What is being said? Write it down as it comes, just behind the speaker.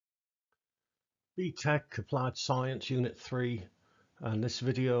BTEC Applied Science Unit 3, and this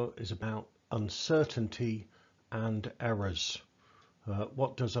video is about uncertainty and errors.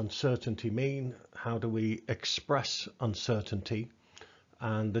 What does uncertainty mean? How do we express uncertainty?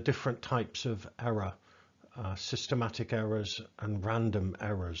 And the different types of error, systematic errors and random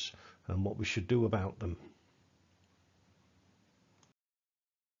errors, and what we should do about them.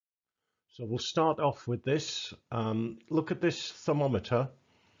 So we'll start off with this. Look at this thermometer.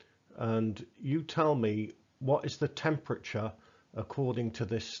 And you tell me, what is the temperature according to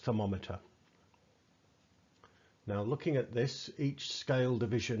this thermometer? Now, looking at this, each scale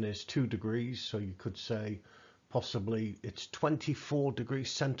division is 2 degrees, so you could say possibly it's 24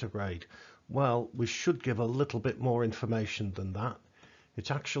 degrees centigrade. Well, we should give a little bit more information than that. It's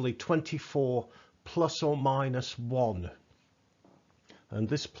actually 24 plus or minus 1. And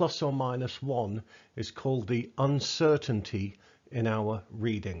this plus or minus 1 is called the uncertainty in our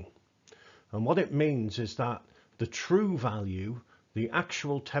reading. And what it means is that the true value, the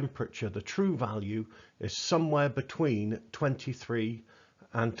actual temperature, the true value is somewhere between 23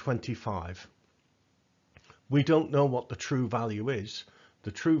 and 25. We don't know what the true value is.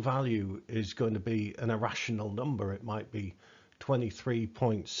 The true value is going to be an irrational number. It might be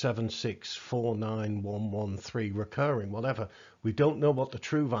 23.7649113 recurring, whatever. We don't know what the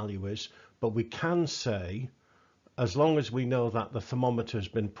true value is, but we can say, as long as we know that the thermometer has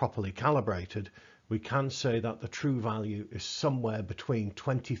been properly calibrated, we can say that the true value is somewhere between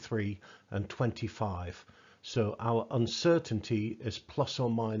 23 and 25. So our uncertainty is plus or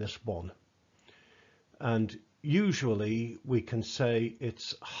minus 1. And usually we can say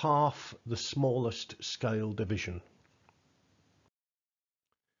it's half the smallest scale division.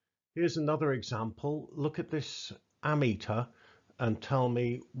 Here's another example. Look at this ammeter and tell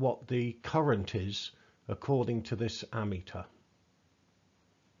me what the current is according to this ammeter.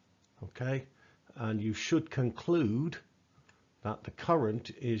 Okay, and you should conclude that the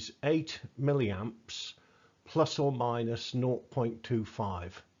current is 8 milliamps plus or minus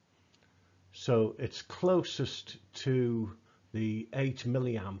 0.25. So it's closest to the 8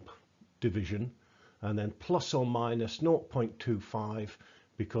 milliamp division, and then plus or minus 0.25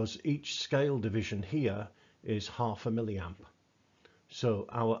 because each scale division here is half a milliamp. So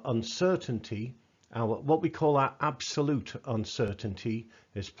our uncertainty, what we call our absolute uncertainty,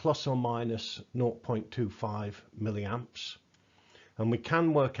 is plus or minus 0.25 milliamps. And we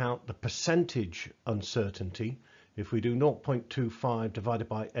can work out the percentage uncertainty. If we do 0.25 divided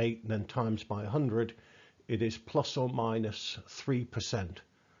by 8 and then times by 100, it is plus or minus 3%.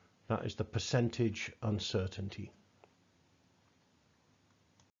 That is the percentage uncertainty.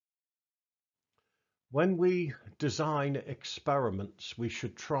 When we design experiments, we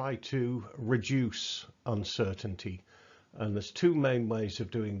should try to reduce uncertainty. And there's two main ways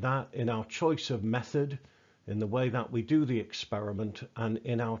of doing that: in our choice of method, in the way that we do the experiment, and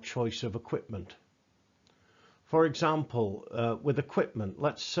in our choice of equipment. For example, with equipment,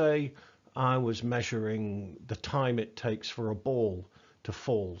 let's say I was measuring the time it takes for a ball to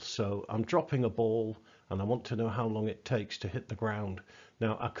fall. So I'm dropping a ball and I want to know how long it takes to hit the ground.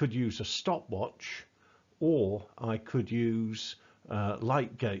 Now I could use a stopwatch, or I could use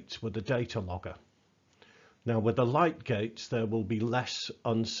light gates with a data logger. Now with the light gates there will be less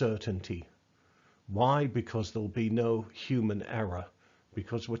uncertainty. Why? Because there'll be no human error.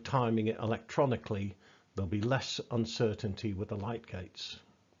 Because we're timing it electronically, there'll be less uncertainty with the light gates.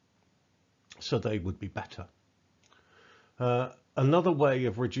 So they would be better. Another way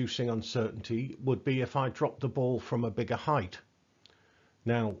of reducing uncertainty would be if I drop the ball from a bigger height.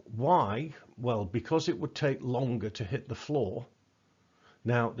 Now, why? Well, because it would take longer to hit the floor.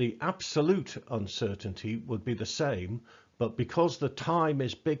 Now, the absolute uncertainty would be the same, but because the time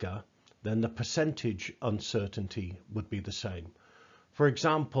is bigger, then the percentage uncertainty would be the same. For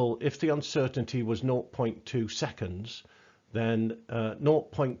example, if the uncertainty was 0.2 seconds, then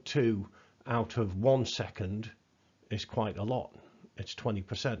 0.2 out of 1 second is quite a lot. It's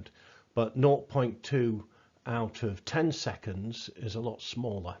 20%. But 0.2 out of 10 seconds is a lot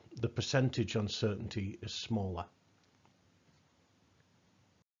smaller. The percentage uncertainty is smaller.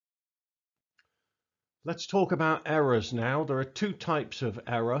 Let's talk about errors now. There are two types of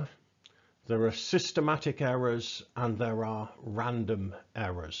error. There are systematic errors and there are random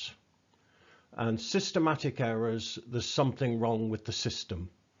errors. And systematic errors, there's something wrong with the system.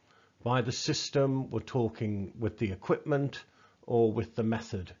 By the system, we're talking with the equipment or with the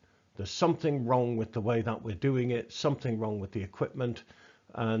method. There's something wrong with the way that we're doing it, something wrong with the equipment,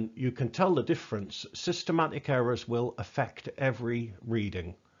 and you can tell the difference. Systematic errors will affect every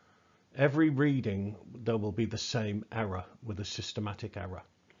reading. Every reading, there will be the same error with a systematic error.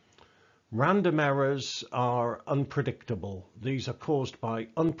 Random errors are unpredictable. These are caused by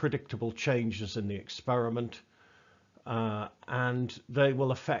unpredictable changes in the experiment, and they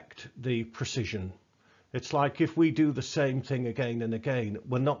will affect the precision. It's like if we do the same thing again and again,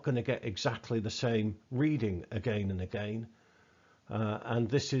 we're not going to get exactly the same reading again and again. And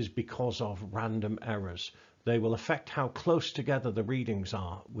this is because of random errors. They will affect how close together the readings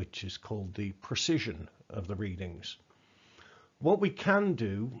are, which is called the precision of the readings. What we can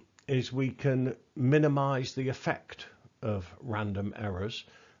do is we can minimize the effect of random errors,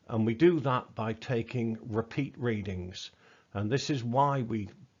 and we do that by taking repeat readings. And this is why we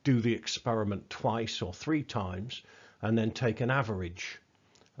do the experiment twice or 3 times and then take an average.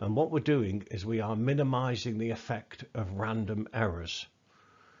 And what we're doing is we are minimizing the effect of random errors.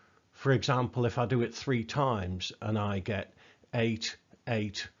 For example, if I do it 3 times and I get 8,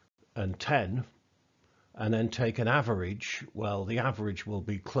 8 and 10, and then take an average, well, the average will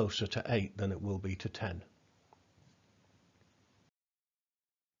be closer to 8 than it will be to 10.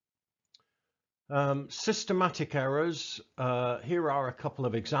 Systematic errors, here are a couple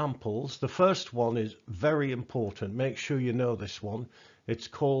of examples. The first one is very important. Make sure you know this one. It's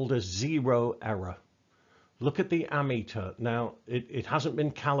called a zero error. Look at the ammeter. Now, it hasn't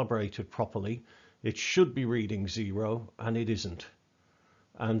been calibrated properly. It should be reading 0, and it isn't.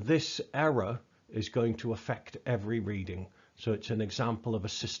 And this error is going to affect every reading. So it's an example of a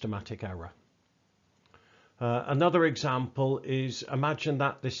systematic error. Another example is, imagine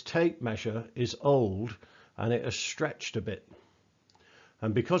that this tape measure is old and it has stretched a bit.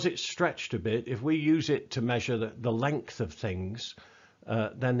 And because it's stretched a bit, if we use it to measure the length of things,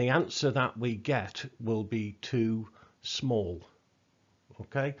 then the answer that we get will be too small,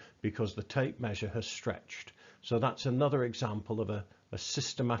 okay? Because the tape measure has stretched. So that's another example of a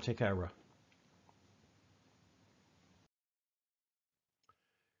systematic error.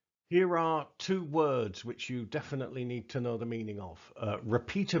 Here are 2 words which you definitely need to know the meaning of,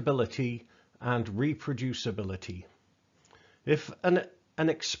 repeatability and reproducibility. If an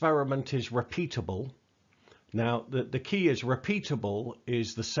experiment is repeatable, now the key is repeatable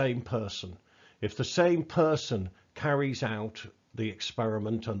is the same person. If the same person carries out the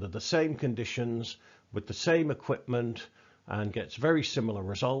experiment under the same conditions, with the same equipment, and gets very similar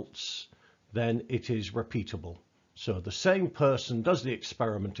results, then it is repeatable. So the same person does the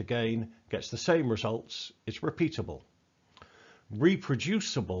experiment again, gets the same results, it's repeatable.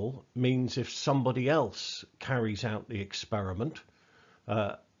 Reproducible means if somebody else carries out the experiment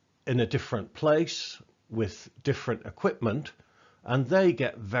in a different place with different equipment and they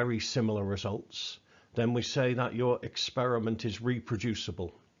get very similar results, then we say that your experiment is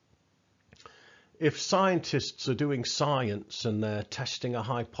reproducible. If scientists are doing science and they're testing a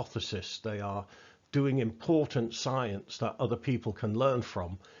hypothesis, they are doing important science that other people can learn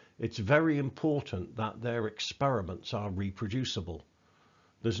from, it's very important that their experiments are reproducible.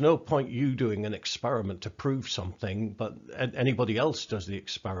 There's no point you doing an experiment to prove something, but anybody else does the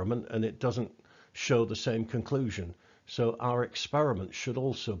experiment and it doesn't show the same conclusion. So our experiment should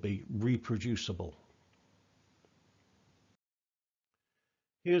also be reproducible.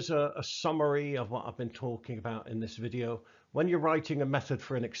 Here's a summary of what I've been talking about in this video. When you're writing a method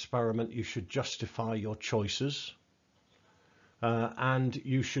for an experiment, you should justify your choices and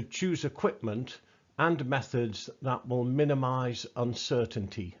you should choose equipment and methods that will minimize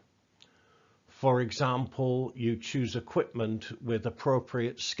uncertainty. For example, you choose equipment with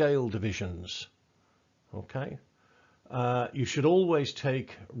appropriate scale divisions. Okay. You should always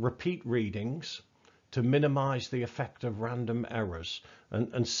take repeat readings to minimize the effect of random errors,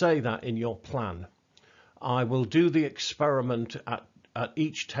 and say that in your plan. I will do the experiment at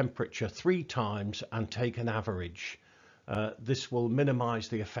each temperature 3 times and take an average. This will minimize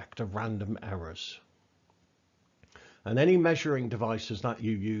the effect of random errors. And any measuring devices that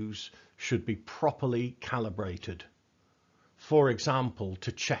you use should be properly calibrated. For example,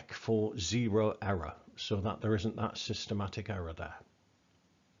 to check for 0 error, so that there isn't that systematic error there.